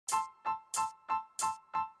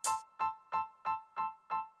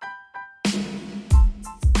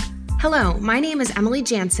Hello, my name is Emily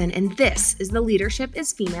Jansen, and this is the Leadership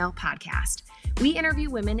is Female podcast. We interview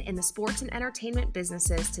women in the sports and entertainment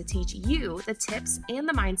businesses to teach you the tips and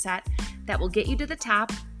the mindset that will get you to the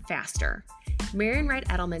top faster. Marian Wright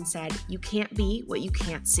Edelman said, "You can't be what you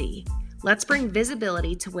can't see." Let's bring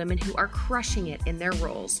visibility to women who are crushing it in their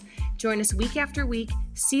roles. Join us week after week,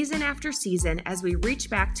 season after season, as we reach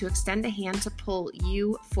back to extend a hand to pull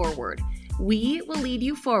you forward. We will lead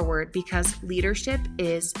you forward because leadership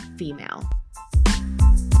is female.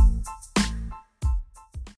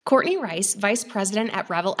 Courtney Rice, Vice President at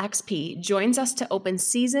REVELxp, joins us to open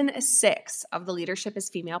Season 6 of the Leadership is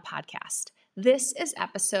Female podcast. This is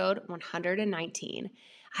episode 119.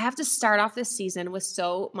 I have to start off this season with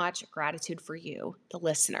so much gratitude for you, the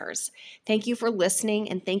listeners. Thank you for listening,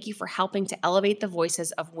 and thank you for helping to elevate the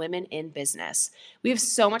voices of women in business. We have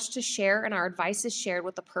so much to share, and our advice is shared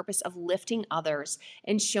with the purpose of lifting others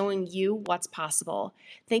and showing you what's possible.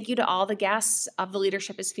 Thank you to all the guests of the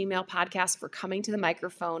Leadership is Female podcast for coming to the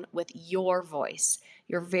microphone with your voice,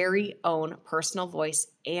 your very own personal voice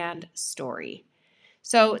and story.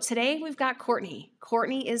 So today we've got Courtney.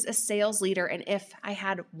 Courtney is a sales leader, and if I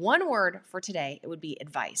had one word for today, it would be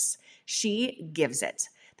advice. She gives it.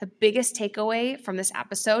 The biggest takeaway from this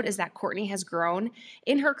episode is that Courtney has grown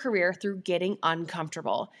in her career through getting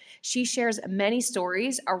uncomfortable. She shares many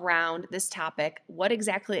stories around this topic, what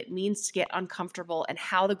exactly it means to get uncomfortable, and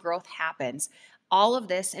how the growth happens. All of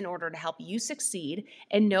this in order to help you succeed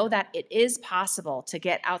and know that it is possible to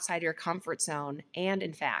get outside your comfort zone and,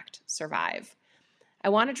 in fact, survive. I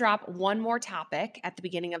want to drop one more topic at the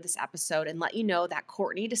beginning of this episode and let you know that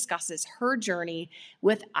Courtney discusses her journey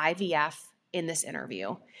with IVF in this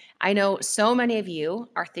interview. I know so many of you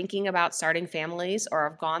are thinking about starting families or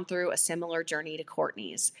have gone through a similar journey to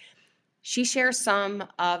Courtney's. She shares some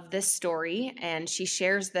of this story, and she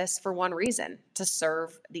shares this for one reason: to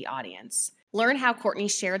serve the audience. Learn how Courtney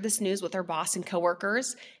shared this news with her boss and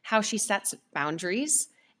coworkers, how she sets boundaries,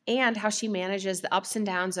 and how she manages the ups and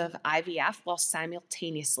downs of IVF while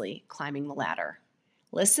simultaneously climbing the ladder.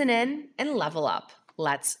 Listen in and level up.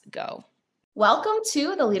 Let's go. Welcome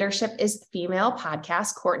to the Leadership is Female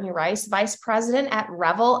podcast. Courtney Rice, Vice President at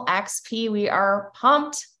REVELxp. We are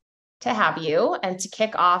pumped to have you and to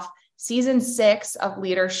kick off Season 6 of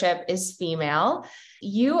Leadership is Female.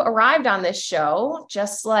 You arrived on this show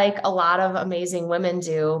just like a lot of amazing women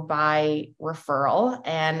do, by referral,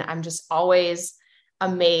 and I'm just always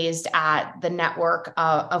amazed at the network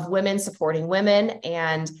of women supporting women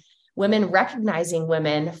and women recognizing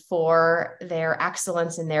women for their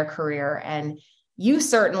excellence in their career. And you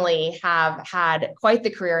certainly have had quite the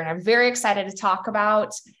career, and I'm very excited to talk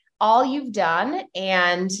about all you've done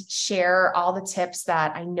and share all the tips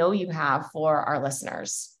that I know you have for our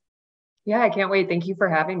listeners. Yeah, I can't wait. Thank you for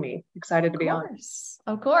having me. Excited to be on.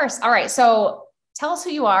 Of course. All right. So tell us who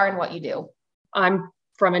you are and what you do. I'm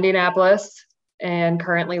from Indianapolis and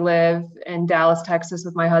currently live in Dallas, Texas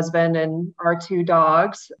with my husband and our 2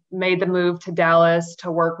 dogs. Made the move to Dallas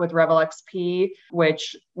to work with REVELxp,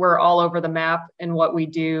 which we're all over the map in what we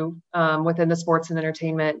do within the sports and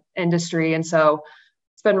entertainment industry. And so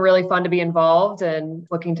it's been really fun to be involved and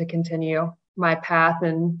looking to continue my path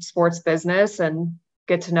in sports business and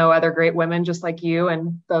get to know other great women just like you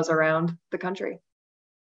and those around the country.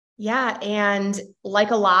 Yeah. And like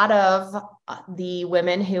a lot of the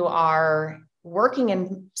women who are working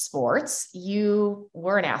in sports, you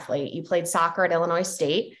were an athlete. You played soccer at Illinois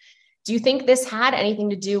State. Do you think this had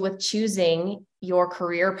anything to do with choosing your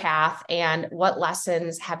career path? And what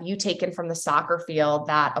lessons have you taken from the soccer field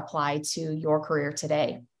that apply to your career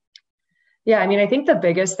today? Yeah, I mean, I think the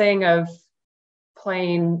biggest thing of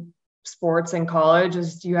playing sports in college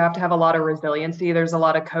is you have to have a lot of resiliency. There's a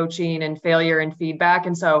lot of coaching and failure and feedback.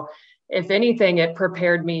 And so if anything, it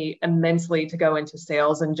prepared me immensely to go into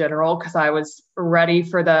sales in general, because I was ready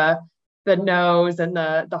for the no's and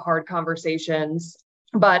the hard conversations.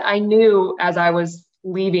 But I knew as I was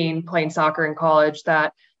leaving playing soccer in college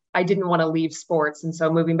that I didn't want to leave sports. And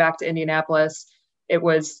so moving back to Indianapolis, it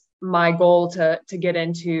was my goal to get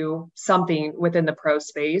into something within the pro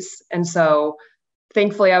space. And so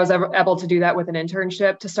thankfully, I was able to do that with an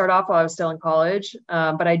internship to start off while I was still in college.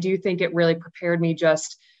 But I do think it really prepared me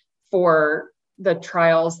just for the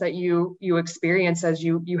trials that you experience as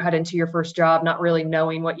you head into your first job, not really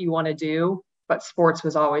knowing what you want to do. But sports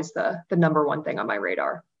was always the number one thing on my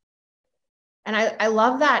radar. And I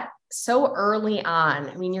love that so early on.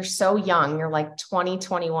 I mean, you're so young, you're like 20,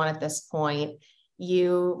 21 at this point.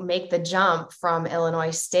 You make the jump from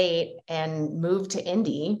Illinois State and move to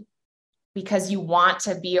Indy because you want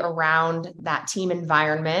to be around that team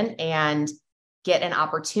environment and get an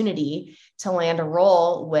opportunity to land a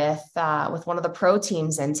role with one of the pro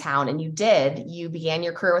teams in town. And you began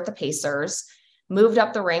your career with the Pacers, moved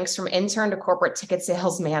up the ranks from intern to corporate ticket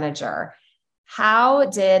sales manager. How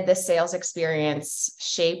did the sales experience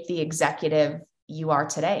shape the executive you are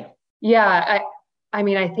today? Yeah, I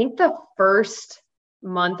mean, I think the first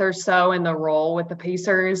month or so in the role with the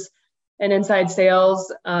Pacers and inside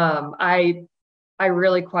sales, I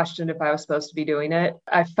really questioned if I was supposed to be doing it.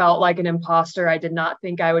 I felt like an imposter. I did not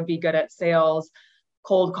think I would be good at sales.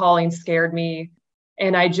 Cold calling scared me.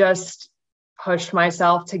 And I just pushed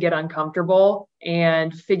myself to get uncomfortable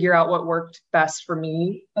and figure out what worked best for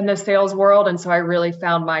me in the sales world. And so I really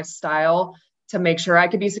found my style to make sure I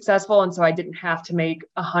could be successful. And so I didn't have to make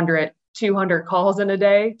 100, 200 calls in a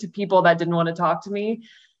day to people that didn't want to talk to me.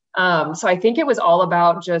 So I think it was all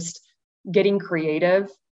about just getting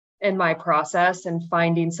creative in my process and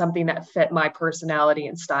finding something that fit my personality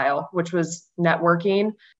and style, which was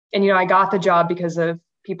networking. And, I got the job because of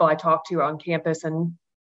people I talked to on campus in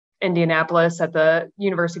Indianapolis at the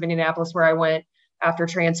University of Indianapolis, where I went after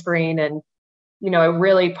transferring. And, it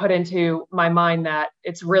really put into my mind that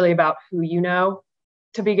it's really about who you know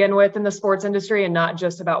to begin with in the sports industry and not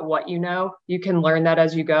just about what you know. You can learn that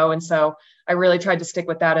as you go. And so I really tried to stick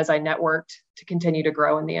with that as I networked to continue to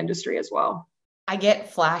grow in the industry as well. I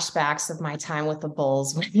get flashbacks of my time with the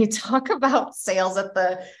Bulls. When you talk about sales at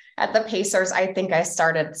the Pacers, I think I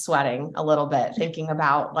started sweating a little bit, thinking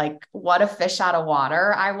about like what a fish out of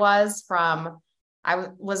water I was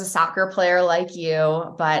a soccer player like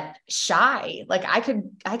you, but shy. Like I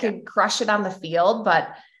could crush it on the field, but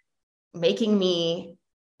making me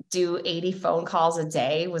do 80 phone calls a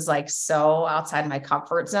day was like so outside my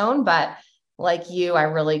comfort zone. But like you, I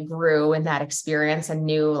really grew in that experience and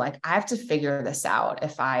knew like I have to figure this out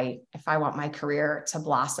if I want my career to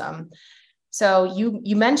blossom. So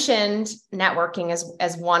you mentioned networking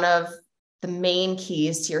as one of the main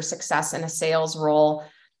keys to your success in a sales role.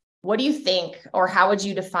 What do you think, or how would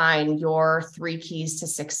you define your 3 keys to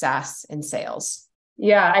success in sales?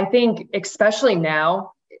 Yeah, I think especially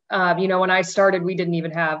now, when I started, we didn't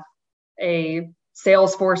even have a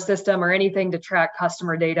Salesforce system or anything to track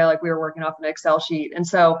customer data. Like we were working off an Excel sheet. And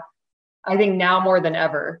so I think now more than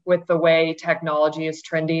ever, with the way technology is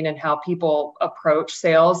trending and how people approach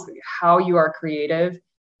sales, how you are creative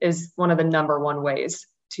is one of the number one ways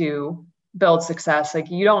to build success.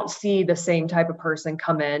 Like you don't see the same type of person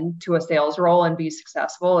come in to a sales role and be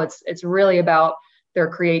successful. It's really about their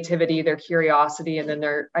creativity, their curiosity, and then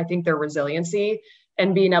their resiliency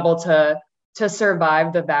and being able to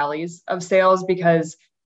survive the valleys of sales, because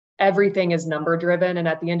everything is number driven. And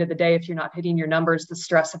at the end of the day, if you're not hitting your numbers, the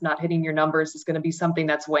stress of not hitting your numbers is going to be something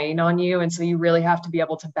that's weighing on you. And so you really have to be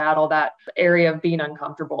able to battle that area of being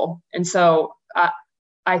uncomfortable. And so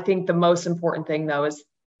I think the most important thing though is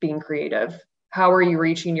being creative. How are you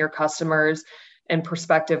reaching your customers and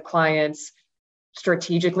prospective clients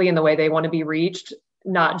strategically in the way they want to be reached?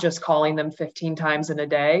 Not just calling them 15 times in a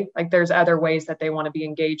day. Like there's other ways that they want to be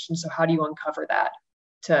engaged. And so how do you uncover that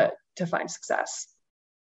to find success?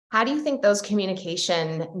 How do you think those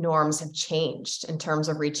communication norms have changed in terms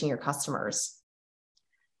of reaching your customers?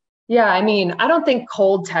 Yeah, I mean, I don't think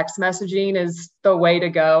cold text messaging is the way to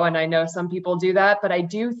go. And I know some people do that, but I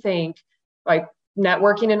do think like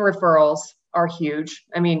networking and referrals are huge.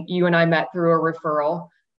 I mean, you and I met through a referral,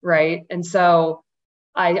 right? And so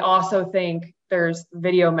I also think there's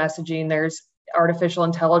video messaging, there's artificial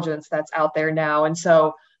intelligence that's out there now. And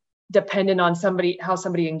so dependent on how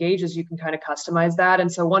somebody engages, you can kind of customize that. And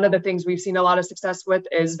so one of the things we've seen a lot of success with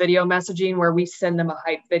is video messaging, where we send them a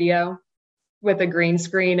hype video with a green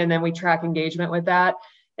screen and then we track engagement with that.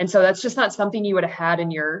 And so that's just not something you would have had in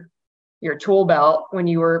your tool belt when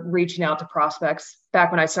you were reaching out to prospects.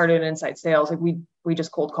 Back when I started in inside sales, like we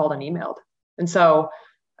just cold called and emailed. And so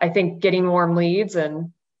I think getting warm leads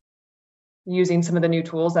and using some of the new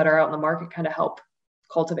tools that are out in the market kind of help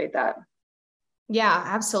cultivate that. Yeah,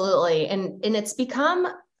 absolutely. And it's become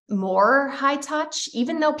more high touch,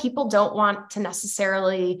 even though people don't want to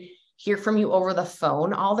necessarily hear from you over the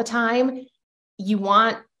phone all the time. You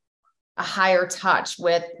want a higher touch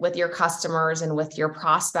with your customers and with your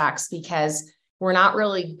prospects, because we're not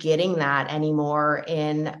really getting that anymore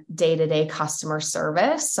in day-to-day customer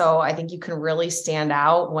service. So I think you can really stand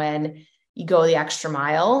out when you go the extra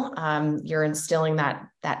mile. You're instilling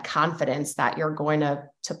that confidence that you're going to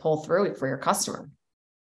pull through it for your customer.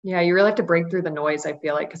 Yeah, you really have to break through the noise, I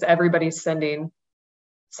feel like, because everybody's sending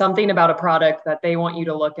something about a product that they want you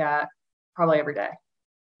to look at probably every day.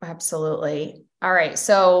 Absolutely. All right.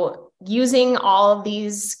 So using all of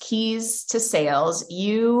these keys to sales,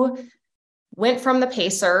 you went from the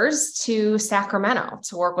Pacers to Sacramento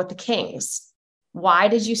to work with the Kings. Why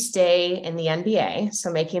did you stay in the NBA?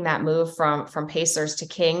 So making that move from Pacers to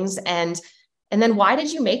Kings, and then why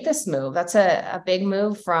did you make this move? That's a big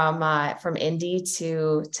move from Indy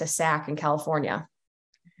to Sac in California.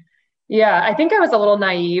 Yeah, I think I was a little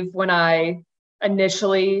naive when I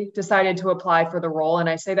initially decided to apply for the role. And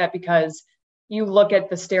I say that because you look at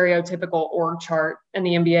the stereotypical org chart in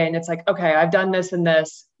the NBA and it's like, okay, I've done this and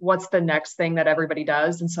this. What's the next thing that everybody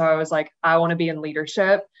does? And so I was like, I want to be in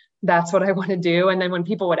leadership. That's what I want to do. And then when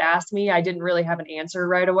people would ask me, I didn't really have an answer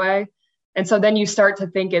right away. And so then you start to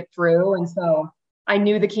think it through. And so I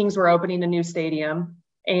knew the Kings were opening a new stadium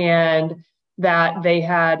and that they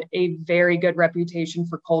had a very good reputation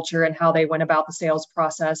for culture and how they went about the sales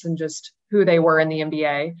process and just who they were in the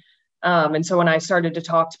NBA. And so when I started to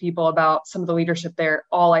talk to people about some of the leadership there,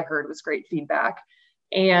 all I heard was great feedback.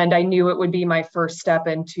 And I knew it would be my first step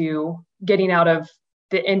into getting out of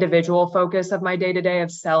the individual focus of my day-to-day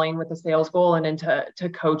of selling with a sales goal and into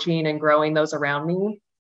coaching and growing those around me.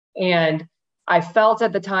 And I felt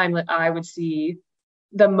at the time that I would see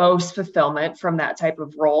the most fulfillment from that type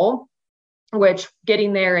of role, which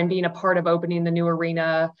getting there and being a part of opening the new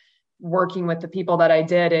arena, working with the people that I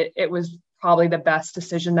did, it was probably the best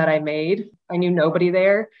decision that I made. I knew nobody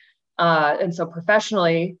there. And so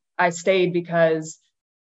professionally, I stayed because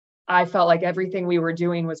I felt like everything we were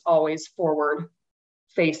doing was always forward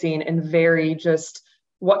facing and very just,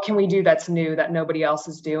 what can we do that's new that nobody else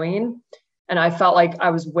is doing? And I felt like I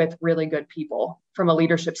was with really good people from a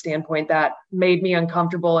leadership standpoint that made me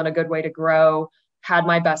uncomfortable in a good way to grow, had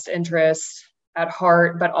my best interests at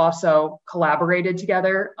heart, but also collaborated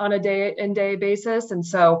together on a day-in-day basis. And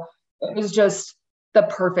so it was just the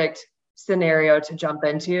perfect scenario to jump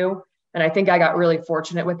into. And I think I got really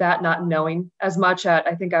fortunate with that, not knowing as much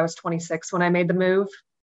I think I was 26 when I made the move.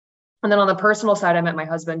 And then on the personal side, I met my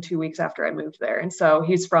husband 2 weeks after I moved there. And so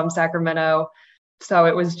he's from Sacramento. So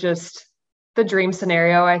it was just the dream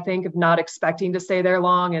scenario, I think, of not expecting to stay there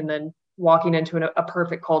long and then walking into a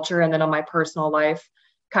perfect culture. And then on my personal life,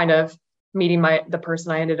 kind of meeting the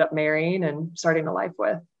person I ended up marrying and starting a life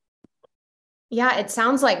with. Yeah, it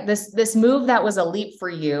sounds like this move that was a leap for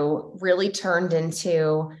you really turned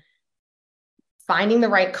into finding the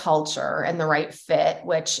right culture and the right fit,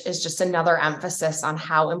 which is just another emphasis on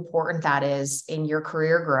how important that is in your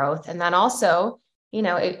career growth. And then also,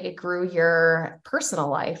 it grew your personal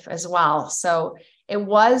life as well. So it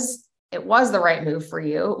was the right move for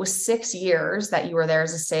you. It was 6 years that you were there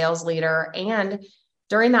as a sales leader. And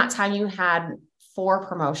during that time, you had 4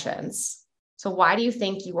 promotions. So why do you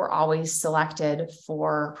think you were always selected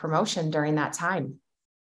for promotion during that time?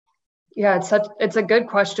 Yeah, it's a good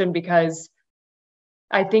question because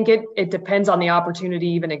I think it depends on the opportunity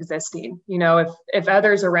even existing. If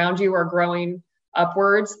others around you are growing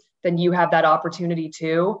upwards, then you have that opportunity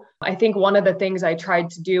too. I think one of the things I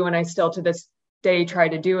tried to do, and I still to this day try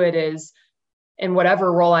to do it, is in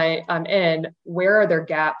whatever role I'm in, where are there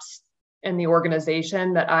gaps in the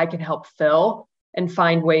organization that I can help fill and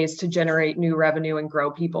find ways to generate new revenue and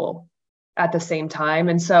grow people at the same time.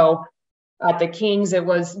 And so at the Kings, it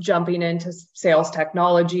was jumping into sales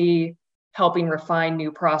technology, helping refine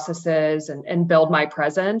new processes and build my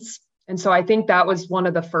presence. And so I think that was one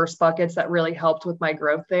of the first buckets that really helped with my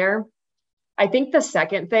growth there. I think the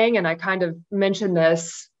second thing, and I kind of mentioned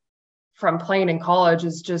this from playing in college,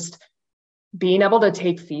 is just being able to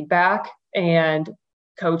take feedback and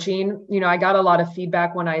coaching. I got a lot of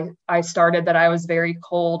feedback when I started that I was very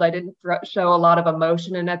cold. I didn't show a lot of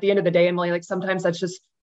emotion. And at the end of the day, Emily, like sometimes that's just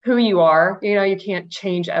who you are. You can't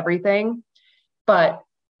change everything. But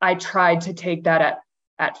I tried to take that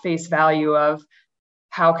at face value of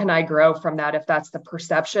how can I grow from that if that's the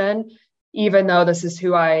perception, even though this is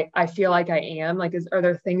who I feel like I am. Like, are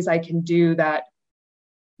there things I can do that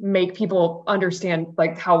make people understand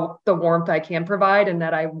like how the warmth I can provide and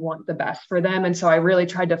that I want the best for them? And so I really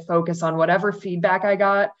tried to focus on whatever feedback I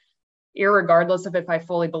got, irregardless of if I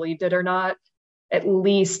fully believed it or not. At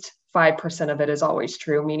least 5% of it is always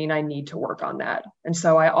true, meaning I need to work on that. And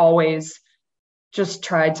so I always just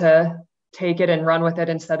tried to take it and run with it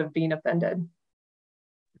instead of being offended.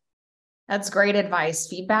 That's great advice.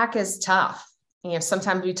 Feedback is tough.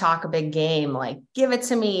 Sometimes we talk a big game, like give it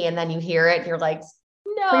to me. And then you hear it. And you're like,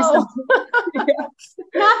 no,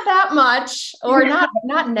 not that much, or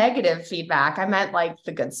not negative feedback. I meant like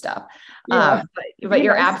the good stuff. Yeah. But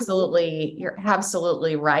you're absolutely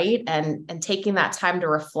right. And taking that time to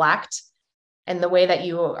reflect, and the way that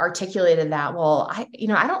you articulated that, well, I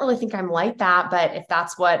don't really think I'm like that, but if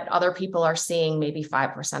that's what other people are seeing, maybe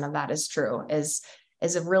 5% of that is true, is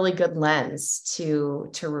is a really good lens to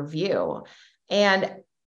review. And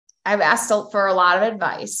I've asked for a lot of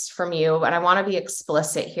advice from you, but I want to be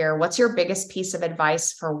explicit here. What's your biggest piece of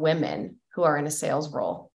advice for women who are in a sales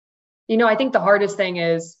role? I think the hardest thing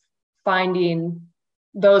is finding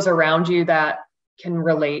those around you that can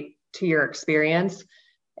relate to your experience.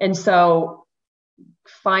 And so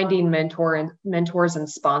finding mentors and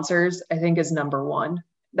sponsors, I think, is number one.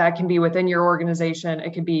 That can be within your organization.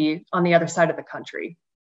 It could be on the other side of the country.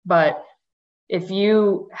 But if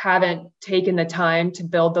you haven't taken the time to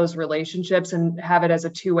build those relationships and have it as a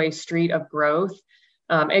two-way street of growth,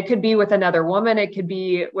 it could be with another woman, it could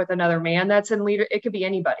be with another man that's in leader, it could be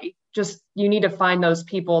anybody. Just, you need to find those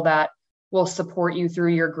people that will support you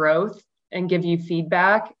through your growth and give you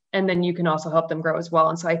feedback. And then you can also help them grow as well.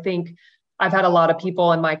 And so I think I've had a lot of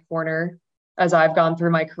people in my corner as I've gone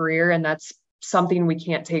through my career, and that's something we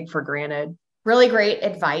can't take for granted. Really great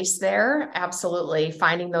advice there. Absolutely.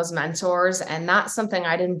 Finding those mentors. And that's something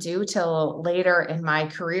I didn't do till later in my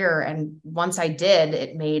career. And once I did,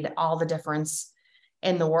 it made all the difference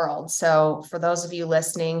in the world. So for those of you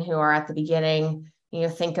listening who are at the beginning,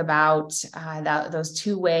 think about those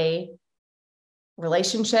two-way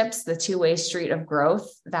relationships, the two-way street of growth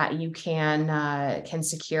that you can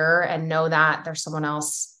secure, and know that there's someone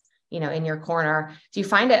else, in your corner. Do you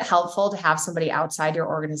find it helpful to have somebody outside your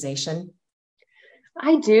organization?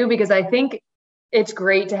 I do, because I think it's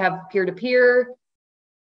great to have peer-to-peer,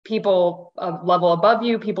 people a level above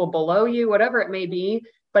you, people below you, whatever it may be.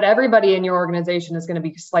 But everybody in your organization is going to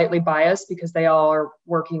be slightly biased because they all are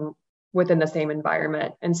working within the same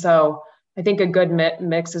environment. And so I think a good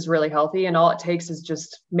mix is really healthy, and all it takes is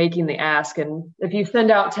just making the ask. And if you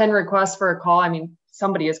send out 10 requests for a call,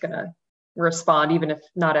 somebody is going to respond, even if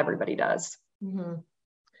not everybody does. Mm-hmm.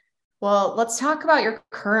 Well, let's talk about your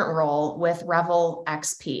current role with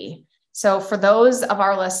REVELxp. So for those of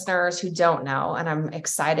our listeners who don't know, and I'm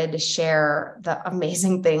excited to share the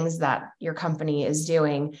amazing things that your company is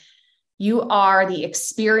doing, you are the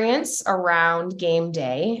experience around game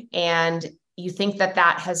day, and you think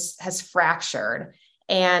that has fractured.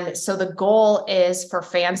 And so the goal is for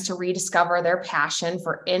fans to rediscover their passion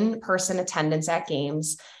for in-person attendance at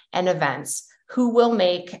games and events, who will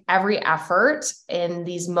make every effort in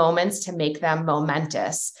these moments to make them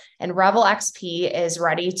momentous. And REVELxp is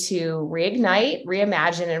ready to reignite,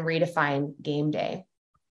 reimagine, and redefine game day.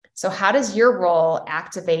 So how does your role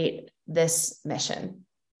activate this mission?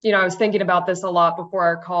 I was thinking about this a lot before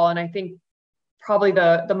our call, and I think probably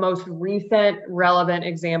the most recent relevant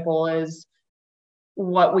example is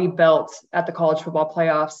what we built at the College Football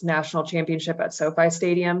Playoffs National Championship at SoFi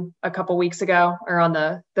Stadium a couple weeks ago, or on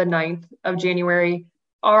the 9th of January.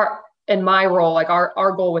 In my role,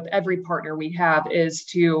 our goal with every partner we have is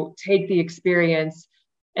to take the experience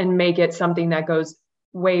and make it something that goes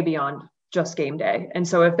way beyond just game day. And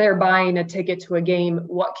so if they're buying a ticket to a game,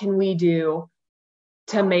 what can we do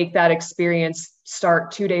to make that experience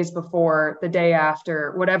start 2 days before, the day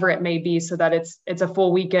after, whatever it may be, so that it's a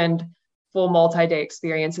full weekend, full multi-day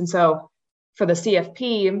experience. And so for the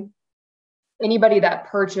CFP, anybody that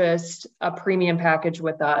purchased a premium package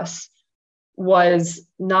with us was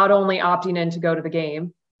not only opting in to go to the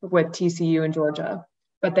game with TCU in Georgia,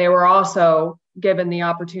 but they were also given the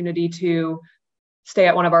opportunity to stay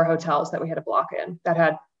at one of our hotels that we had a block in that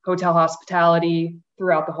had hotel hospitality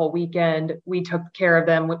throughout the whole weekend. We took care of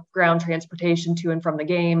them with ground transportation to and from the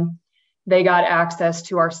game. They got access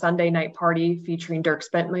to our Sunday night party featuring Dirk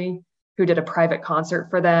Bentley, who did a private concert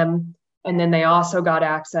for them. And then they also got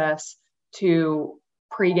access to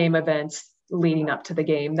pregame events leading up to the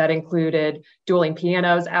game that included dueling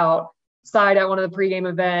pianos outside at one of the pregame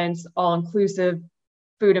events, all-inclusive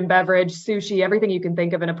food and beverage, sushi, everything you can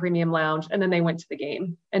think of in a premium lounge. And then they went to the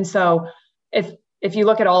game. And so if you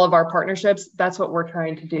look at all of our partnerships, that's what we're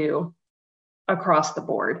trying to do across the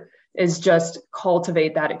board, is just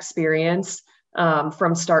cultivate that experience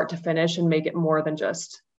from start to finish and make it more than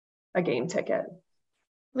just a game ticket.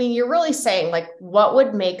 You're really saying, what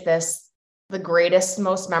would make this the greatest,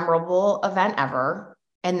 most memorable event ever?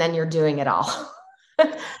 And then you're doing it all.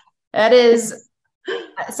 It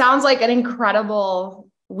sounds like an incredible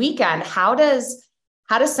weekend. How does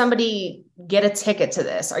somebody get a ticket to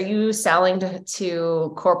this? Are you selling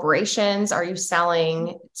to corporations? Are you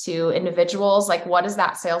selling to individuals? What does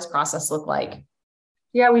that sales process look like?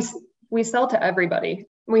 Yeah, we sell to everybody.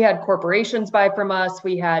 We had corporations buy from us.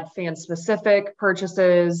 We had fan-specific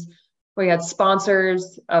purchases. We had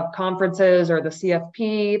sponsors of conferences or the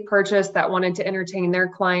CFP purchase that wanted to entertain their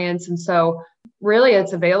clients. And so really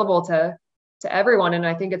it's available to everyone. And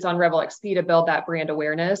I think it's on REVELxp to build that brand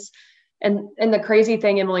awareness. And the crazy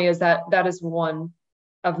thing, Emily, is that is one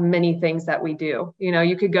of many things that we do.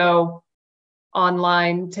 You could go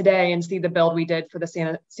online today and see the build we did for the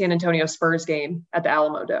San Antonio Spurs game at the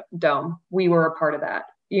Alamo Dome. We were a part of that,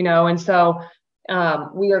 and so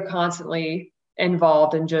we are constantly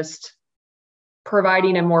involved in just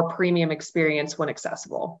providing a more premium experience when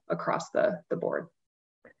accessible across the board.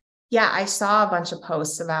 Yeah, I saw a bunch of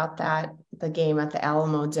posts about that, the game at the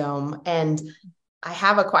Alamo Dome. And I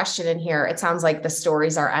have a question in here. It sounds like the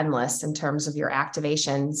stories are endless in terms of your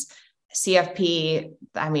activations. CFP,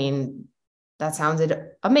 I mean, that sounded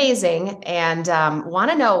amazing. And want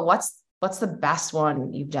to know what's the best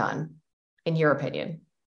one you've done, in your opinion?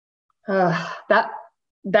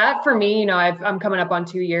 That for me, I'm coming up on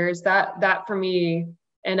 2 years. That for me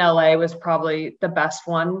in LA was probably the best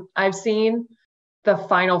one I've seen. The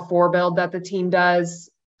Final Four build that the team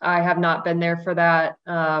does, I have not been there for that,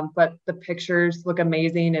 but the pictures look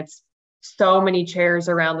amazing. It's so many chairs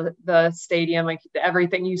around the stadium, like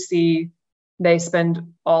everything you see, they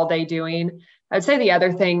spend all day doing. I'd say the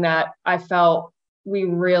other thing that I felt we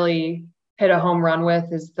really hit a home run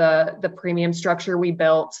with is the premium structure we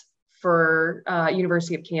built for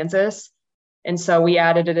University of Kansas. And so we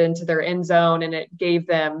added it into their end zone, and it gave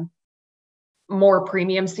them more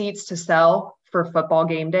premium seats to sell for football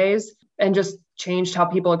game days, and just changed how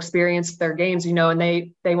people experienced their games, and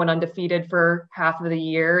they went undefeated for half of the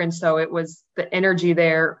year. And so it was, the energy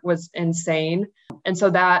there was insane. And so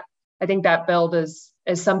that, I think that build is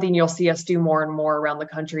something you'll see us do more and more around the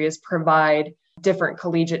country, is provide different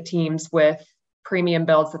collegiate teams with premium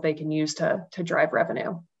builds that they can use to drive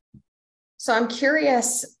revenue. So I'm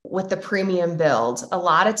curious, with the premium build, a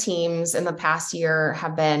lot of teams in the past year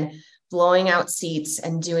have been blowing out seats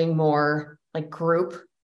and doing more like group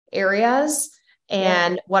areas.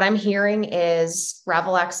 And what I'm hearing is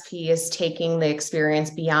REVELxp is taking the experience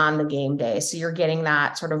beyond the game day. So you're getting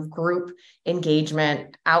that sort of group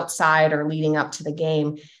engagement outside or leading up to the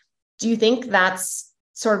game. Do you think that's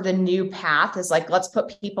sort of the new path, is like, let's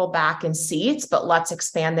put people back in seats, but let's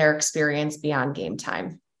expand their experience beyond game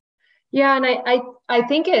time? Yeah. And I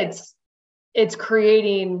think it's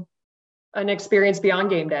creating an experience beyond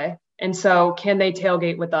game day. And so can they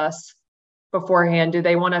tailgate with us beforehand? Do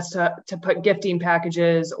they want us to put gifting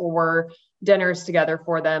packages or dinners together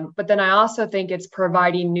for them? But then I also think it's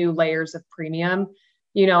providing new layers of premium.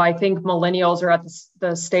 I think millennials are at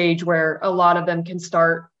the stage where a lot of them can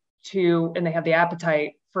start to, and they have the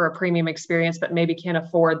appetite for a premium experience, but maybe can't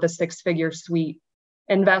afford the 6-figure suite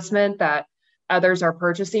investment that others are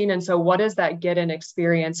purchasing. And so what does that get in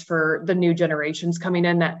experience for the new generations coming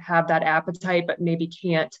in that have that appetite, but maybe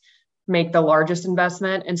can't make the largest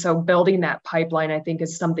investment? And so building that pipeline, I think,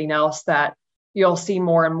 is something else that you'll see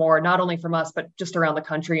more and more, not only from us, but just around the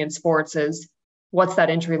country in sports, is what's that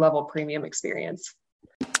entry-level premium experience?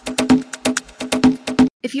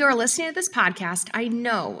 If you are listening to this podcast, I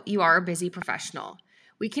know you are a busy professional.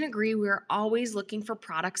 We can agree we are always looking for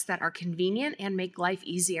products that are convenient and make life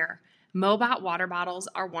easier. Mobot water bottles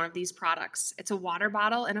are one of these products. It's a water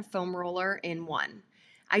bottle and a foam roller in one.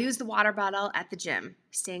 I use the water bottle at the gym,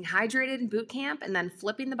 staying hydrated in boot camp and then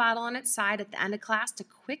flipping the bottle on its side at the end of class to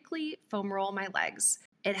quickly foam roll my legs.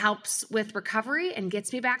 It helps with recovery and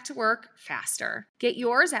gets me back to work faster. Get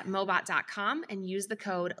yours at mobot.com and use the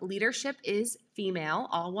code LEADERSHIPISFEMALE,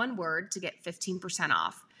 all one word, to get 15%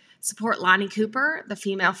 off. Support Lonnie Cooper, the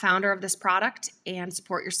female founder of this product, and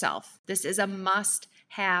support yourself. This is a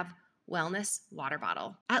must-have wellness water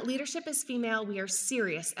bottle. At Leadership is Female, we are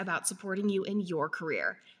serious about supporting you in your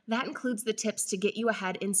career. That includes the tips to get you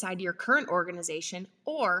ahead inside your current organization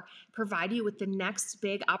or provide you with the next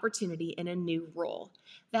big opportunity in a new role.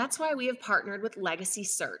 That's why we have partnered with Legacy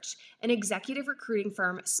Search, an executive recruiting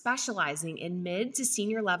firm specializing in mid to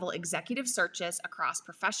senior level executive searches across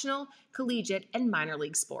professional, collegiate, and minor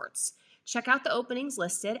league sports. Check out the openings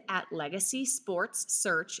listed at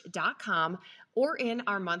legacysportssearch.com or in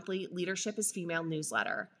our monthly Leadership is Female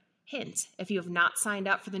newsletter. Hint, if you have not signed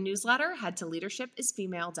up for the newsletter, head to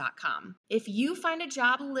leadershipisfemale.com. If you find a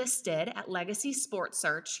job listed at Legacy Sports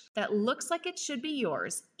Search that looks like it should be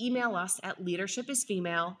yours, email us at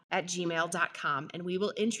leadershipisfemale@gmail.com and we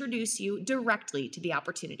will introduce you directly to the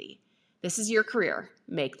opportunity. This is your career.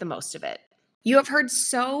 Make the most of it. You have heard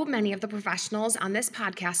so many of the professionals on this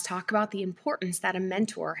podcast talk about the importance that a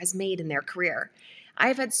mentor has made in their career. I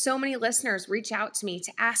have had so many listeners reach out to me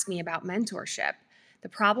to ask me about mentorship. The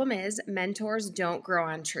problem is mentors don't grow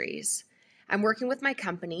on trees. I'm working with my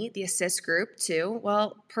company, the Assist Group, to,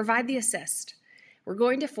 provide the assist. We're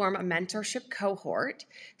going to form a mentorship cohort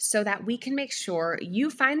so that we can make sure you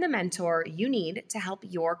find the mentor you need to help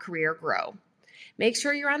your career grow. Make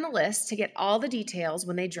sure you're on the list to get all the details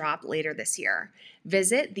when they drop later this year.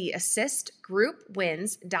 Visit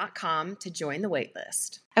theassistgroupwins.com to join the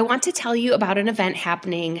waitlist. I want to tell you about an event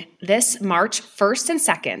happening this March 1st and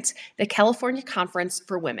 2nd, the California Conference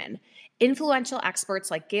for Women. Influential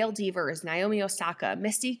experts like Gail Devers, Naomi Osaka,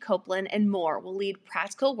 Misty Copeland, and more will lead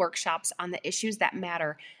practical workshops on the issues that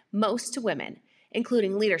matter most to women,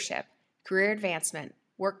 including leadership, career advancement,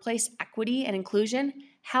 workplace equity and inclusion,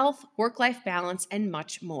 health, work-life balance, and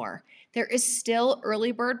much more. There is still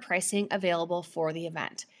early bird pricing available for the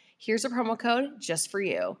event. Here's a promo code just for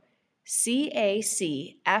you.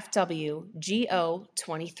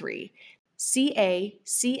 CACFWGO23.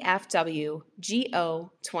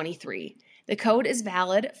 CACFWGO23. The code is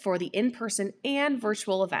valid for the in-person and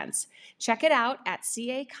virtual events. Check it out at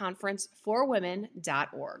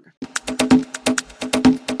caconferenceforwomen.org.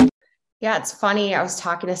 Yeah, it's funny. I was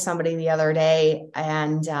talking to somebody the other day,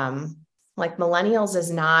 and like millennials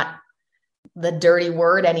is not the dirty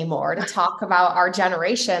word anymore to talk about our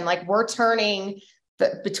generation. Like we're turning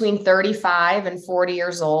between 35 and 40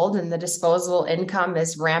 years old, and the disposable income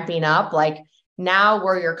is ramping up. Like now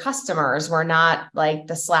we're your customers. We're not like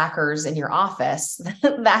the slackers in your office.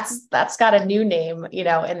 That's got a new name, in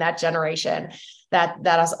that generation that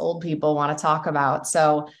us old people want to talk about.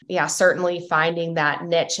 So yeah, certainly finding that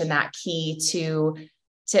niche and that key to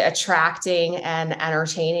attracting and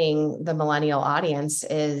entertaining the millennial audience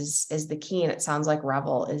is the key. And it sounds like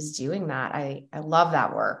Revel is doing that. I love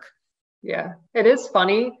that work. Yeah, it is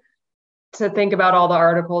funny to think about all the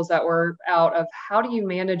articles that were out of how do you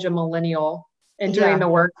manage a millennial and doing the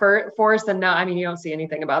work for us. And now, I mean, you don't see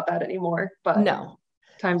anything about that anymore, but no,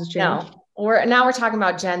 times have changed. No, we're talking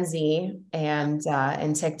about Gen Z and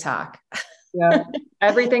TikTok. Yeah.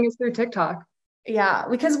 Everything is through TikTok. Yeah,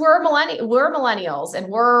 because we're millennials and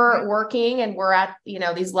we're working and we're at,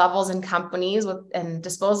 these levels in companies and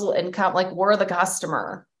disposable income, like we're the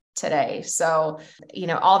customer today. So,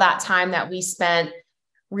 all that time that we spent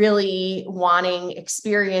really wanting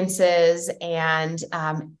experiences and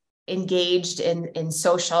engaged in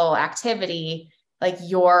social activity, like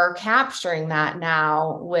you're capturing that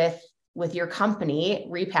now with your company,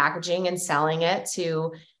 repackaging and selling it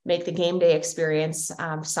to make the game day experience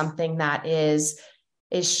something that is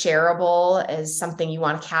shareable, is something you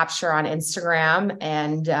want to capture on Instagram,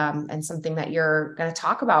 and something that you're going to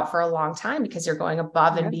talk about for a long time because you're going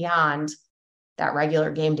above and beyond that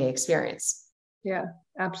regular game day experience. Yeah,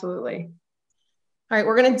 absolutely. All right,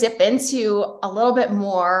 we're going to dip into a little bit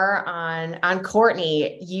more on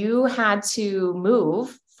Courtney. You had to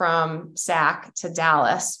move from SAC to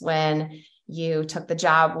Dallas when you took the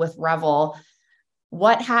job with Revel.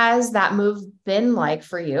 What has that move been like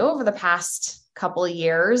for you over the past couple of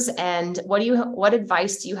years? And what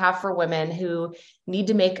advice do you have for women who need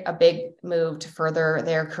to make a big move to further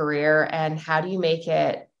their career? And how do you make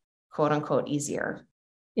it, quote unquote, easier?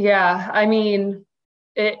 Yeah, I mean,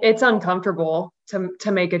 it's uncomfortable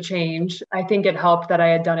to make a change. I think it helped that I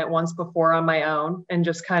had done it once before on my own and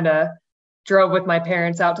just kind of drove with my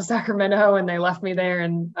parents out to Sacramento, and they left me there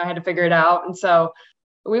and I had to figure it out. And so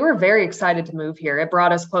we were very excited to move here. It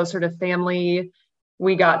brought us closer to family.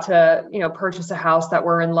 We got to, purchase a house that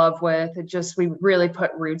we're in love with. We really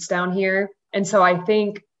put roots down here. And so I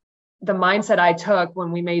think the mindset I took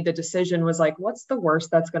when we made the decision was like, what's the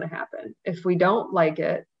worst that's going to happen? If we don't like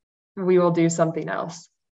it, we will do something else.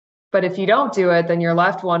 But if you don't do it, then you're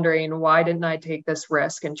left wondering, why didn't I take this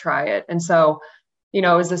risk and try it? And so, it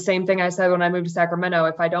was the same thing I said when I moved to Sacramento.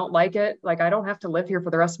 If I don't like it, like I don't have to live here for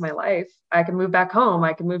the rest of my life. I can move back home.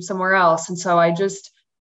 I can move somewhere else. And so I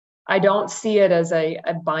don't see it as a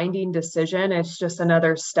binding decision. It's just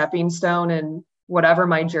another stepping stone in whatever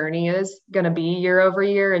my journey is going to be year over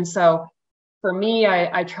year. And so for me,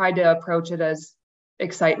 I tried to approach it as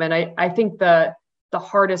excitement. I think the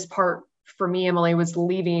hardest part for me, Emily, was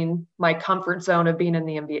leaving my comfort zone of being in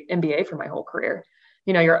the NBA for my whole career.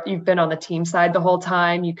 You've been on the team side the whole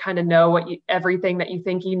time. You kind of know everything that you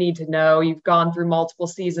think you need to know. You've gone through multiple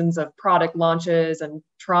seasons of product launches and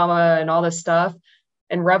trauma and all this stuff.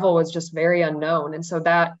 And Revel was just very unknown. And so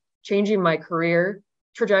that changing my career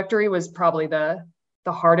trajectory was probably the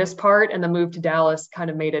hardest part. And the move to Dallas kind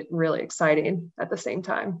of made it really exciting at the same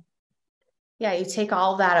time. Yeah, you take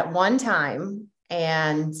all of that at one time.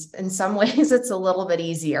 And in some ways, it's a little bit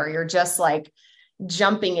easier. You're just like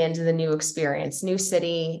jumping into the new experience, new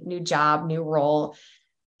city, new job, new role,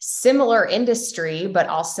 similar industry, but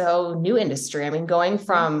also new industry. I mean, going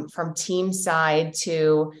from team side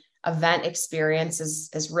to event experience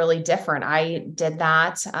is really different. I did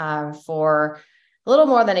that for a little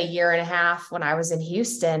more than a year and a half when I was in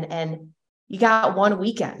Houston, and you got one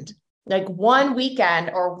weekend like one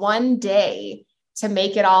weekend or one day to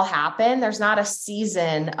make it all happen. There's not a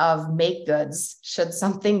season of make goods should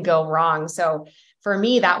something go wrong. So for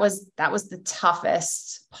me, that was the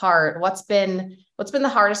toughest part. What's been the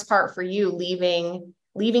hardest part for you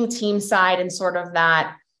leaving team side and sort of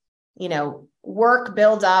that, work,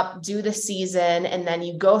 build up, do the season, and then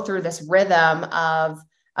you go through this rhythm of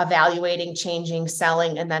evaluating, changing,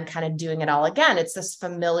 selling, and then kind of doing it all again. It's this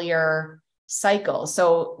familiar cycle.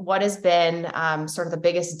 So what has been sort of the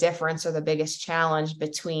biggest difference or the biggest challenge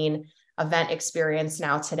between event experience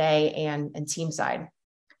now today and team side?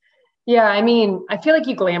 Yeah, I mean, I feel like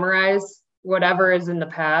you glamorize whatever is in the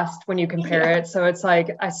past when you compare it. So it's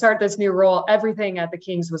like, I start this new role. Everything at the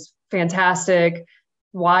Kings was fantastic.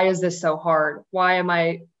 Why is this so hard? Why am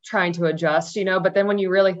I trying to adjust? But then when you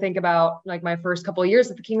really think about like my first couple of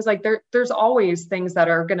years at the Kings, like there's always things that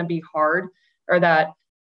are going to be hard or that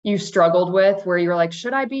you struggled with where you're like,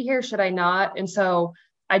 should I be here? Should I not? And so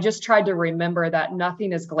I just tried to remember that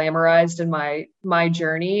nothing is glamorized in my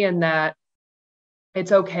journey, and that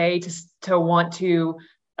it's okay to want to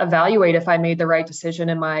evaluate if I made the right decision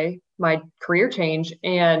in my career change.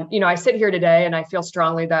 And, I sit here today and I feel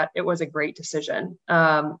strongly that it was a great decision.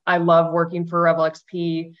 I love working for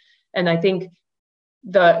REVELxp. And I think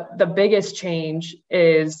the biggest change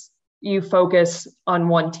is you focus on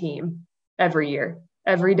one team every year.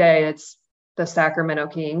 Every day it's the Sacramento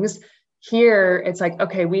Kings. Here it's like,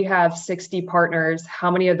 okay, we have 60 partners. How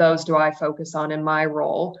many of those do I focus on in my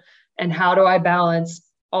role? And how do I balance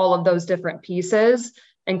all of those different pieces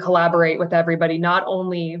and collaborate with everybody, not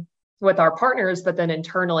only with our partners, but then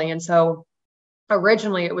internally. And so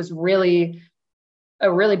originally it was really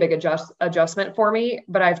a really big adjustment for me,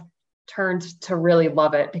 but I've turned to really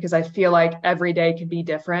love it because I feel like every day could be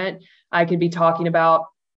different. I could be talking about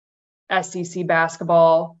SEC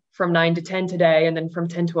basketball from 9 to 10 today. And then from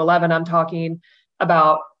 10 to 11, I'm talking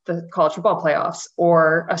about the college football playoffs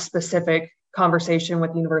or a specific conversation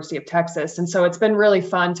with the University of Texas. And so it's been really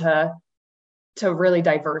fun to really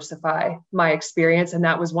diversify my experience. And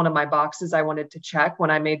that was one of my boxes I wanted to check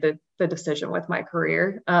when I made the decision with my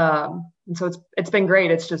career. And so it's been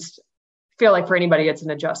great. It's just, I feel like for anybody, it's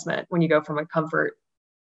an adjustment when you go from a comfort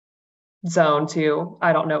zone to,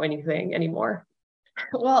 I don't know anything anymore.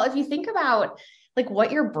 Well, if you think about like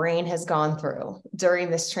what your brain has gone through during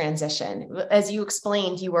this transition, as you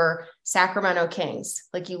explained, you were Sacramento Kings,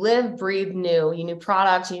 like you lived, breathed, you knew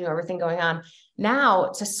product, you knew everything going on.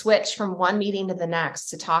 Now to switch from one meeting to the next,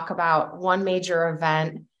 to talk about one major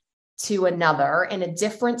event to another in a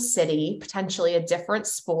different city, potentially a different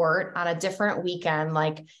sport on a different weekend,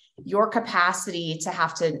 like your capacity to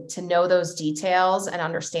have to know those details and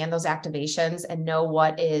understand those activations and know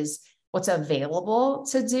what's available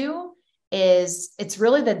to do it's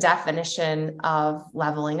really the definition of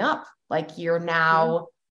leveling up. Like you're now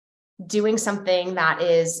doing something that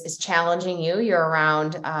is challenging you. You're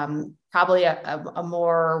around probably a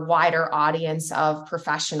more wider audience of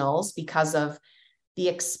professionals because of the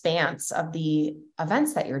expanse of the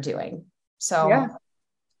events that you're doing. So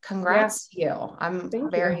congrats to you. I'm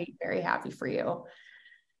very, very happy for you.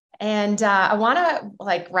 And I want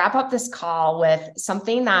to wrap up this call with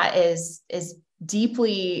something that is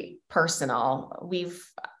deeply personal. We've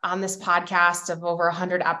on this podcast of over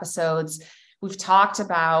 100 episodes, we've talked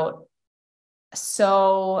about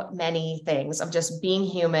so many things of just being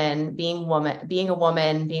human, being a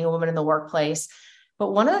woman in the workplace.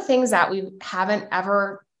 But one of the things that we haven't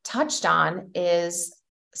ever touched on is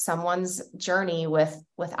someone's journey with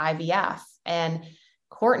IVF. And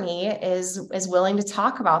Courtney is willing to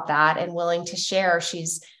talk about that and willing to share.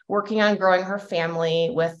 She's working on growing her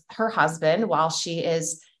family with her husband while she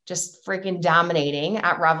is just freaking dominating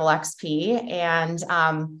at REVELxp.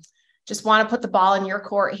 And just want to put the ball in your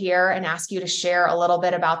court here and ask you to share a little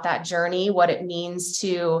bit about that journey, what it means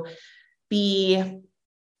to be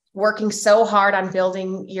working so hard on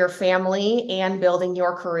building your family and building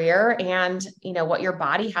your career, and what your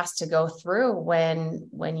body has to go through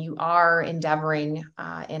when you are endeavoring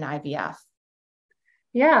in IVF.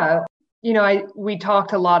 Yeah. We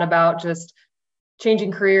talked a lot about just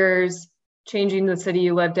changing careers, changing the city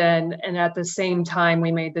you lived in. And at the same time,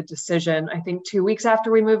 we made the decision, I think 2 weeks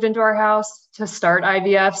after we moved into our house, to start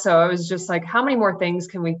IVF. So it was just like, how many more things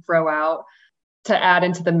can we throw out to add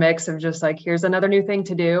into the mix of just like, here's another new thing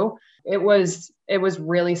to do. It was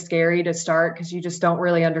really scary to start because you just don't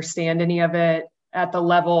really understand any of it at the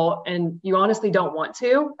level, and you honestly don't want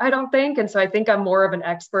to, I don't think. And so I think I'm more of an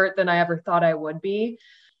expert than I ever thought I would be.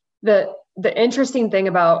 The interesting thing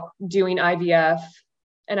about doing IVF,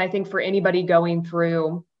 and I think for anybody going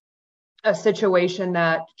through a situation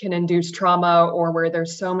that can induce trauma or where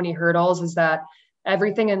there's so many hurdles is that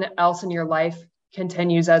everything else in your life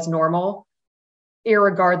continues as normal,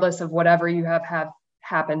 irregardless of whatever you have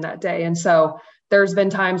happened that day. And so there's been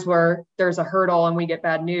times where there's a hurdle and we get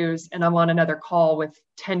bad news and I'm on another call with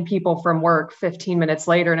 10 people from work 15 minutes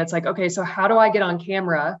later. And it's like, okay, so how do I get on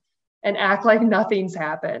camera and act like nothing's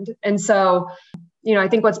happened? And so, I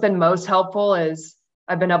think what's been most helpful is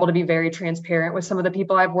I've been able to be very transparent with some of the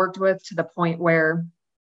people I've worked with, to the point where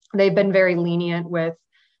they've been very lenient with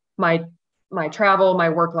my travel, my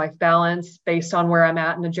work-life balance based on where I'm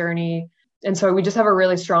at in the journey. And so we just have a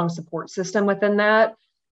really strong support system within that.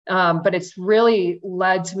 But it's really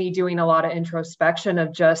led to me doing a lot of introspection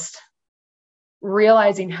of just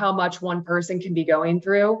realizing how much one person can be going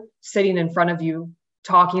through, sitting in front of you,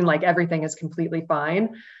 talking like everything is completely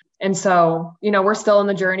fine. And so, we're still in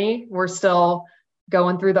the journey. We're still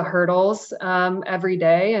going through the hurdles every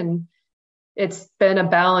day. And it's been a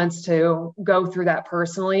balance to go through that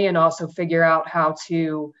personally and also figure out how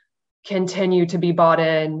to continue to be bought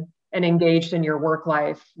in and engaged in your work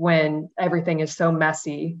life when everything is so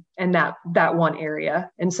messy in that one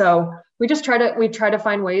area. And so we try to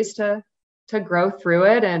find ways to grow through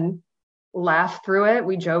it and laugh through it.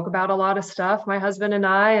 We joke about a lot of stuff, my husband and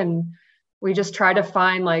I, and we just try to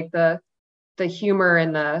find like the humor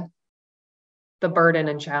and the burden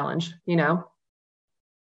and challenge,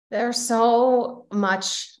 There's so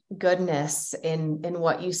much goodness in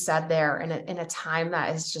what you said there, in a time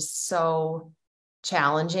that is just so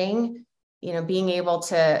challenging. Being able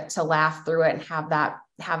to laugh through it and have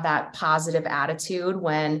that positive attitude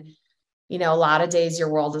when a lot of days your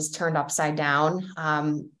world is turned upside down.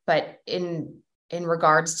 But in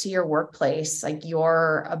regards to your workplace, like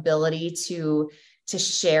your ability to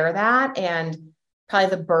share that, and probably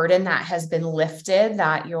the burden that has been lifted,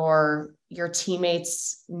 that your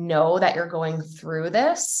teammates know that you're going through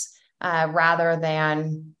this, rather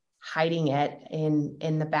than hiding it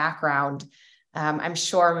in the background, I'm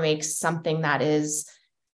sure makes something that is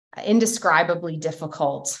indescribably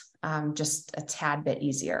difficult just a tad bit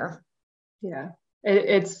easier. Yeah,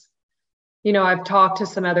 it's, I've talked to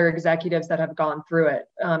some other executives that have gone through it,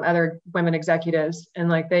 other women executives, and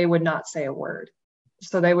like they would not say a word.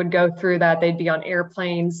 So they would go through that. They'd be on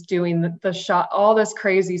airplanes doing the shot, all this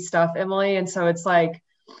crazy stuff, Emily. And so it's like,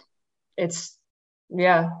 it's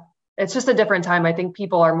just a different time. I think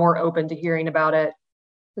people are more open to hearing about it.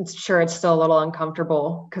 It's still a little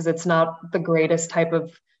uncomfortable because it's not the greatest type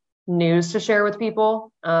of news to share with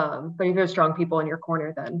people. But if you have strong people in your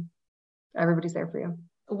corner, then everybody's there for you.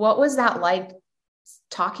 What was that like,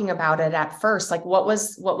 talking about it at first? Like, what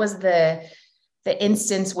was the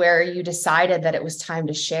instance where you decided that it was time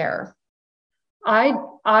to share?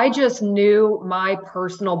 I just knew my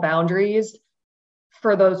personal boundaries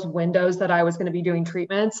for those windows that I was going to be doing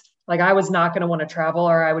treatments. Like, I was not going to want to travel,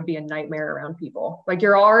 or I would be a nightmare around people. Like,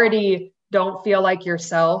 you're already don't feel like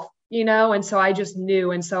yourself, And so I just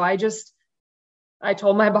knew. And so I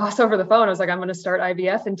told my boss over the phone, I was like, I'm going to start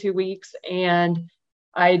IVF in 2 weeks. And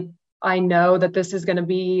I know that this is going to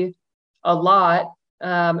be a lot.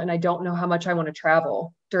 And I don't know how much I want to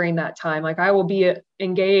travel during that time. Like, I will be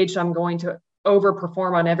engaged. I'm going to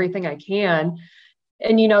overperform on everything I can.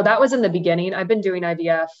 And, that was in the beginning. I've been doing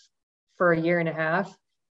IVF for 1.5 years.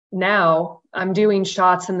 Now I'm doing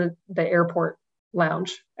shots in the airport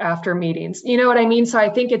lounge after meetings. You know what I mean? So I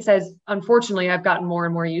think it says, unfortunately, I've gotten more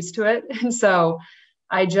and more used to it. And so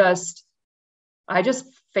I just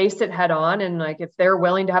faced it head on. And like, if they're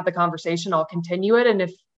willing to have the conversation, I'll continue it.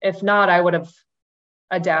 And if not, I would have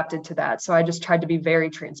adapted to that. So I just tried to be very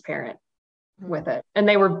transparent with it. And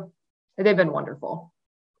they've been wonderful.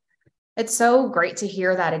 It's so great to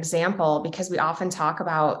hear that example, because we often talk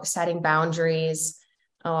about setting boundaries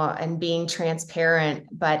and being transparent,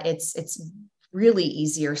 but it's really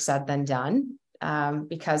easier said than done,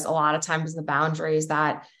 because a lot of times the boundaries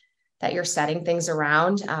that you're setting things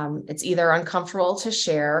around, it's either uncomfortable to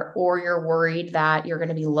share, or you're worried that you're going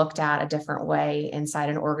to be looked at a different way inside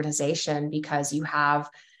an organization because you have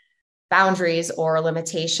boundaries or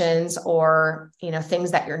limitations, or,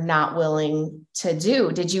 things that you're not willing to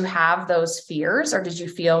do. Did you have those fears, or did you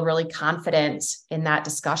feel really confident in that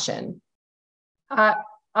discussion?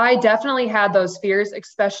 I definitely had those fears,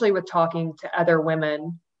 especially with talking to other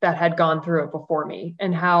women that had gone through it before me,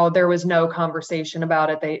 and how there was no conversation about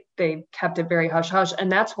it. They kept it very hush hush.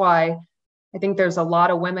 And that's why I think there's a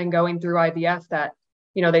lot of women going through IVF that,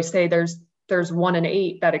 they say there's 1 in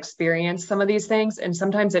 8 that experience some of these things. And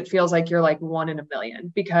sometimes it feels like you're like 1 in a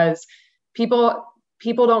million, because people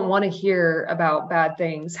don't want to hear about bad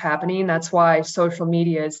things happening. That's why social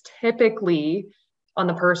media is typically on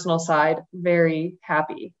the personal side, very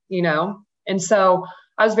happy, And so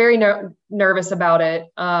I was very nervous about it.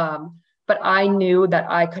 But I knew that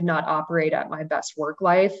I could not operate at my best work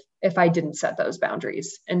life if I didn't set those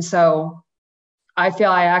boundaries. And so I feel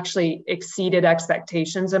I actually exceeded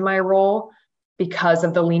expectations in my role because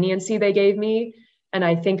of the leniency they gave me. And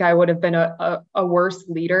I think I would have been a worse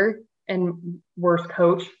leader and worse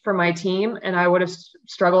coach for my team. And I would have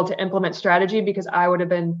struggled to implement strategy because I would have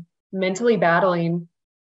been mentally battling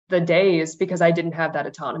the days because I didn't have that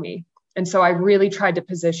autonomy. And so I really tried to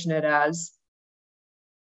position it as,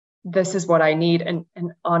 this is what I need. And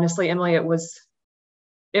honestly, Emily, it was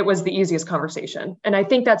the easiest conversation. And I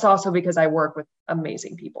think that's also because I work with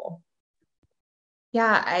amazing people.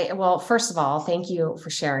 Yeah. Well, first of all, thank you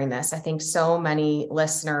for sharing this. I think so many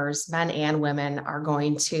listeners, men and women, are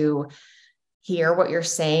going to hear what you're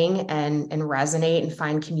saying and resonate and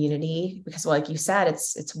find community because, like you said,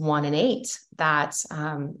 it's 1 in 8 that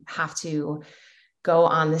have to go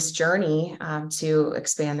on this journey to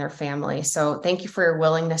expand their family. So thank you for your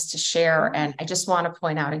willingness to share. And I just want to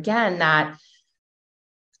point out again that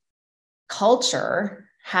culture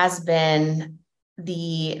has been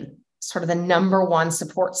the sort of the number one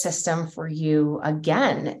support system for you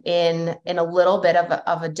again, in a little bit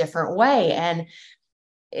of a different way. And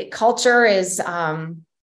culture is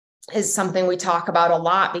something we talk about a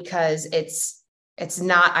lot because it's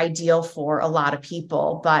not ideal for a lot of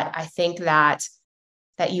people, but I think that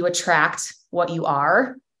you attract what you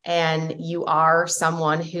are, and you are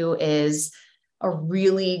someone who is a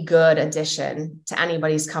really good addition to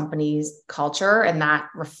anybody's company's culture. And that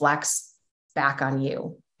reflects back on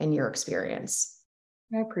you and your experience.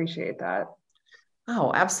 I appreciate that.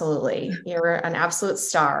 Oh, absolutely. You're an absolute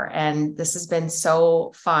star. And this has been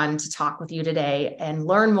so fun to talk with you today and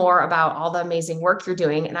learn more about all the amazing work you're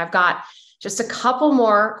doing. And I've got just a couple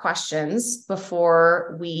more questions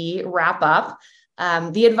before we wrap up.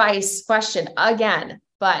 The advice question again,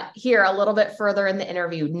 but here a little bit further in the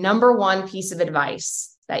interview. Number one piece of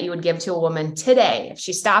advice that you would give to a woman today, if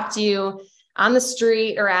she stopped you on the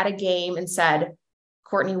street or at a game and said,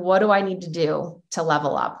 Courtney, what do I need to do to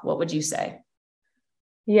level up? What would you say?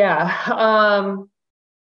 Yeah.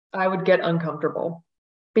 I would get uncomfortable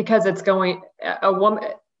because a woman,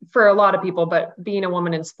 for a lot of people, but being a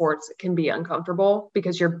woman in sports, it can be uncomfortable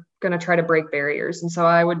because you're going to try to break barriers. And so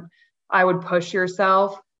I would push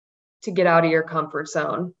yourself to get out of your comfort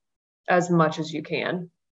zone as much as you can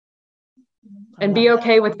and be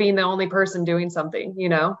okay with being the only person doing something.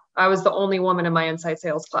 I was the only woman in my inside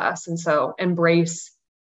sales class. And so embrace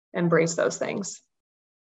those things.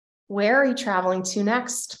 Where are you traveling to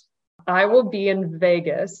next? I will be in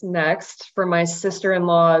Vegas next for my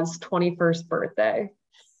sister-in-law's 21st birthday.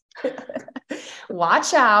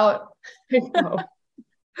 Watch out. I know.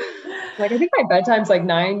 I think my bedtime's like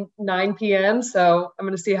 9 p.m. So I'm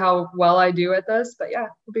going to see how well I do at this, but yeah,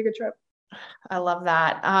 it'll be a good trip. I love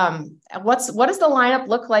that. What does the lineup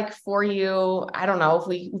look like for you? I don't know if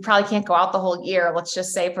we probably can't go out the whole year. Let's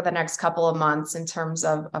just say for the next couple of months in terms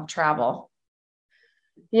of travel.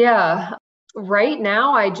 Yeah. Right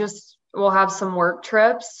now, I just will have some work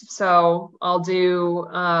trips. So I'll do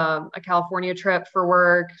a California trip for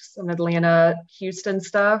work, some Atlanta, Houston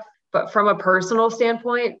stuff. But from a personal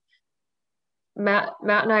standpoint, Matt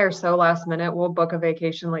and I are so last minute. We'll book a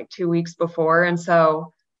vacation like 2 weeks before. And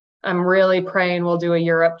so I'm really praying we'll do a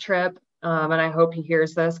Europe trip. And I hope he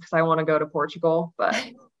hears this because I want to go to Portugal, but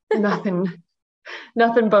nothing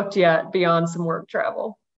booked yet beyond some work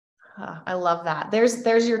travel. I love that.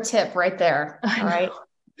 There's your tip right there. All right.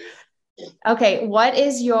 Okay. What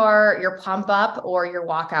is your pump up or your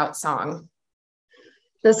walkout song?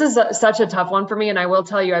 This is such a tough one for me. And I will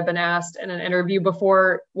tell you, I've been asked in an interview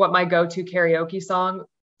before what my go-to karaoke song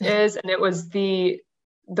is. And it was the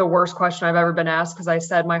worst question I've ever been asked because I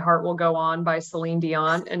said My Heart Will Go On by Celine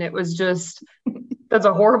Dion. And it was just, that's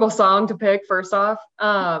a horrible song to pick first off.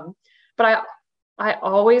 But I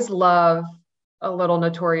always love a little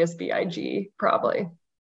Notorious B.I.G. probably.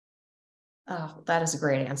 Oh, that is a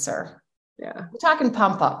great answer. Yeah. We're talking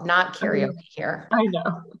pump up, not karaoke here. I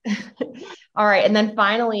know. All right. And then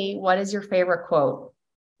finally, what is your favorite quote?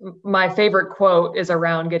 My favorite quote is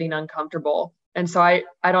around getting uncomfortable. And so I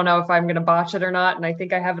don't know if I'm going to botch it or not. And I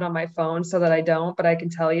think I have it on my phone so that I don't, but I can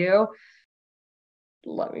tell you.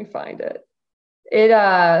 Let me find it.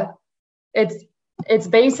 It's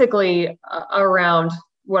basically around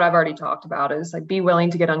what I've already talked about is like, be willing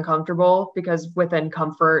to get uncomfortable because within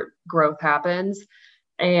comfort, growth happens.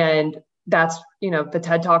 And that's, the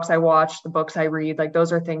TED Talks I watch, the books I read, like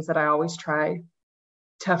those are things that I always try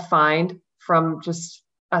to find from just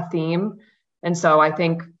a theme. And so I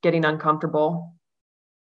think getting uncomfortable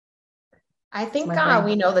I think my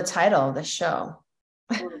we know the title of the show.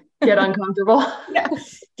 Get uncomfortable. Yeah.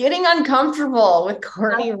 Getting uncomfortable with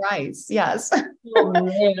Courtney Rice. Yes. Oh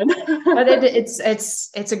man. But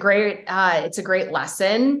it's a great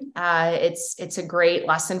lesson. It's a great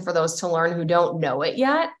lesson for those to learn who don't know it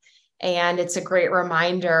yet. And it's a great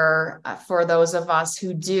reminder for those of us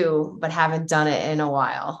who do, but haven't done it in a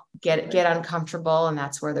while. Get uncomfortable, and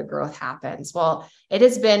that's where the growth happens. Well, it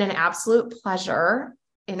has been an absolute pleasure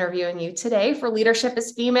interviewing you today for Leadership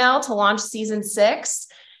is Female to launch season 6.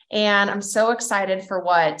 And I'm so excited for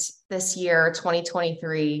what this year,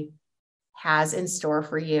 2023, has in store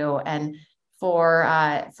for you. And for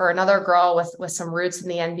another girl with some roots in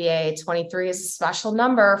the NBA, 23 is a special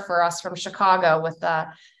number for us from Chicago with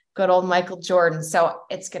good old Michael Jordan. So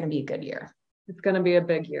it's going to be a good year. It's going to be a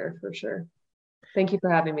big year for sure. Thank you for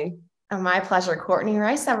having me. My pleasure. Courtney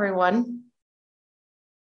Rice, everyone.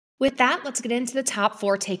 With that, let's get into the top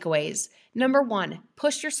 4 takeaways. Number 1,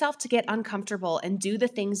 push yourself to get uncomfortable and do the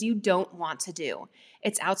things you don't want to do.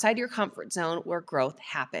 It's outside your comfort zone where growth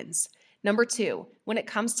happens. Number 2, when it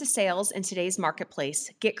comes to sales in today's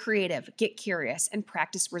marketplace, get creative, get curious, and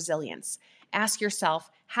practice resilience. Ask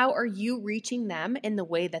yourself, how are you reaching them in the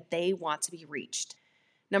way that they want to be reached?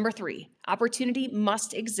 Number 3, opportunity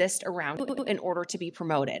must exist around you in order to be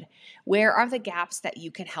promoted. Where are the gaps that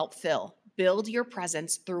you can help fill? Build your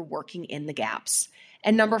presence through working in the gaps.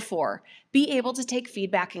 And number 4, be able to take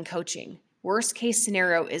feedback and coaching. Worst case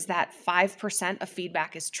scenario is that 5% of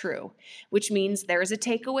feedback is true, which means there is a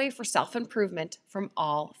takeaway for self-improvement from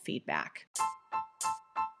all feedback.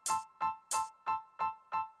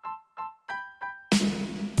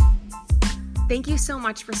 Thank you so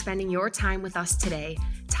much for spending your time with us today.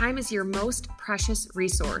 Time is your most precious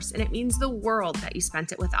resource, and it means the world that you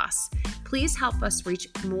spent it with us. Please help us reach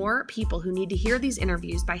more people who need to hear these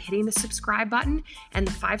interviews by hitting the subscribe button and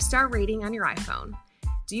the 5-star rating on your iPhone.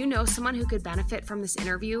 Do you know someone who could benefit from this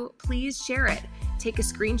interview? Please share it. Take a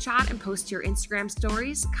screenshot and post to your Instagram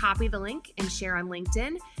stories, copy the link and share on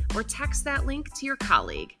LinkedIn, or text that link to your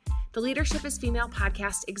colleague. The Leadership is Female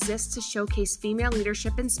podcast exists to showcase female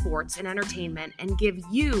leadership in sports and entertainment and give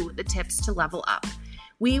you the tips to level up.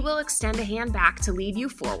 We will extend a hand back to lead you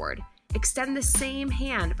forward. Extend the same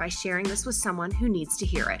hand by sharing this with someone who needs to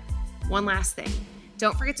hear it. One last thing.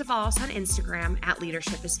 Don't forget to follow us on Instagram at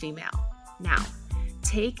Leadership is Female. Now,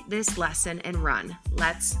 take this lesson and run.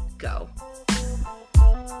 Let's go.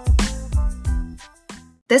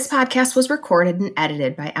 This podcast was recorded and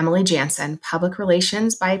edited by Emily Jansen, public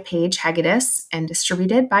relations by Paige Hegedus, and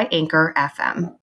distributed by Anchor FM.